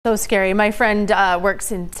So scary. My friend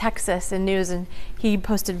works in Texas in news, and he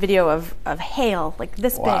posted video of hail like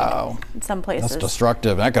this big in some places. That's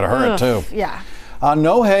destructive. That could hurt too. Yeah.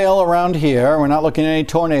 No hail around here. We're not looking at any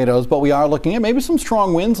tornadoes, but we are looking at maybe some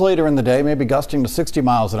strong winds later in the day, maybe gusting to 60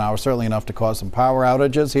 miles an hour, certainly enough to cause some power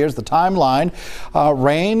outages. Here's the timeline.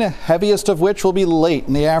 Rain, heaviest of which will be late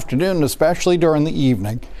in the afternoon, especially during the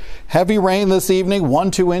evening. Heavy rain this evening,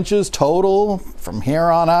 1-2 inches total from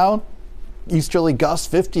here on out. Easterly gusts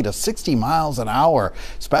 50 to 60 miles an hour,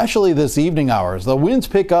 especially this evening hours. The winds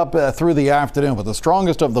pick up through the afternoon, but the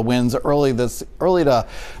strongest of the winds early to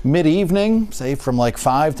mid-evening, say from like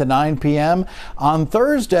 5 to 9 p.m. On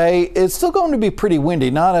Thursday, it's still going to be pretty windy,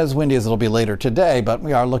 not as windy as it'll be later today, but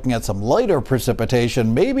we are looking at some lighter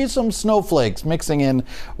precipitation, maybe some snowflakes mixing in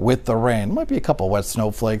with the rain. Might be a couple wet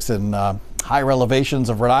snowflakes in higher elevations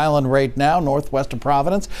of Rhode Island right now, northwest of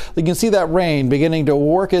Providence. You can see that rain beginning to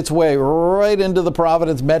work its way right into the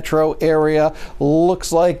Providence metro area.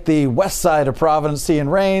 Looks like the west side of Providence seeing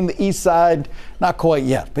rain, the east side not quite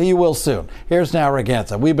yet, but you will soon. Here's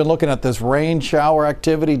Narragansett. We've been looking at this rain shower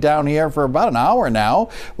activity down here for about an hour now.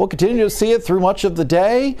 We'll continue to see it through much of the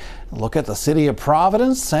day. Look at the city of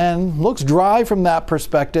Providence, and looks dry from that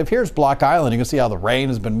perspective. Here's Block Island. You can see how the rain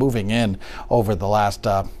has been moving in over the last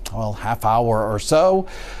half hour or so.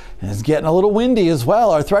 It's getting a little windy as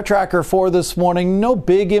well. Our threat tracker for this morning, no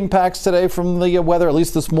big impacts today from the weather, at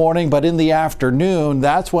least this morning, but in the afternoon,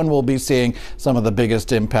 that's when we'll be seeing some of the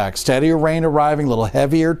biggest impacts. Steadier rain arriving, a little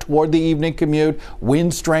heavier toward the evening commute,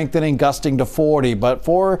 wind strengthening, gusting to 40. But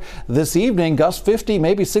for this evening, gusts 50,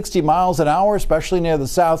 maybe 60 miles an hour, especially near the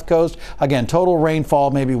south coast. Again, total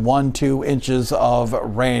rainfall, maybe 1-2 inches of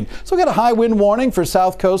rain. So we got a high wind warning for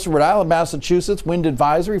south coast of Rhode Island, Massachusetts, wind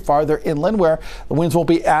advisory farther inland where the winds won't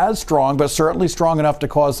be as strong, but certainly strong enough to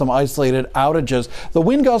cause some isolated outages. The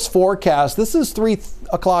wind gust forecast, this is 3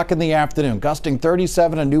 o'clock in the afternoon, gusting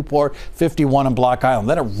 37 in Newport, 51 in Block Island.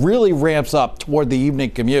 Then it really ramps up toward the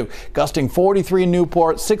evening commute, gusting 43 in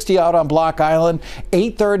Newport, 60 out on Block Island,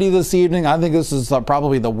 8:30 this evening. I think this is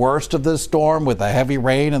probably the worst of this storm with the heavy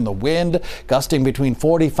rain and the wind, gusting between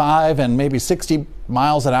 45 and maybe 60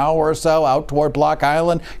 miles an hour or so out toward Block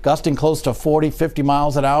Island, gusting close to 40-50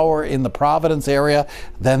 miles an hour in the Providence area.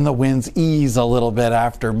 Then the winds ease a little bit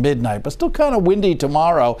after midnight, but still kind of windy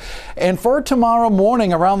tomorrow. And for tomorrow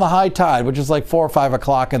morning around the high tide, which is like 4 or 5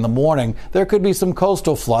 o'clock in the morning, there could be some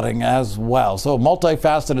coastal flooding as well. So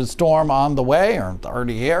multifaceted storm on the way, or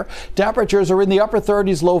already here. Temperatures are in the upper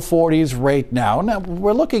 30s, low 40s right now. Now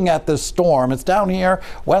we're looking at this storm. It's down here,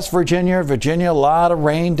 West Virginia, a lot of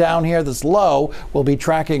rain down here. This low will be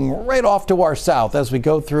tracking right off to our south as we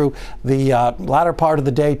go through the latter part of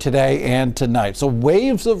the day today and tonight. So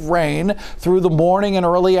waves of rain through the morning and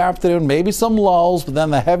early afternoon, maybe some lulls, but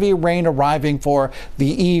then the heavy rain arriving for the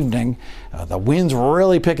evening. The winds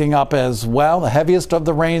really picking up as well. The heaviest of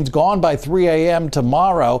the rain's gone by 3 a.m.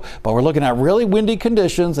 tomorrow, but we're looking at really windy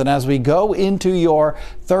conditions. And as we go into your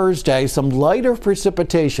Thursday, some lighter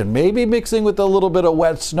precipitation, maybe mixing with a little bit of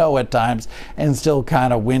wet snow at times, and still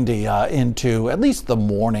kind of windy into at least the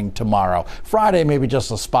morning tomorrow. Friday, maybe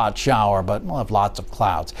just a spot shower, but we'll have lots of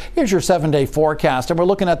clouds. Here's your 7-day forecast, and we're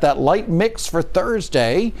looking at that light mix for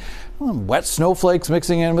Thursday. Wet snowflakes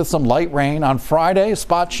mixing in with some light rain. On Friday, a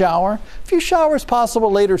spot shower. A few showers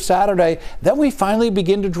possible later Saturday. Then we finally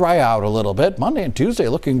begin to dry out a little bit. Monday and Tuesday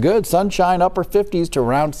looking good. Sunshine, upper 50s to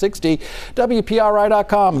around 60.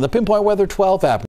 WPRI.com and the Pinpoint Weather 12 app.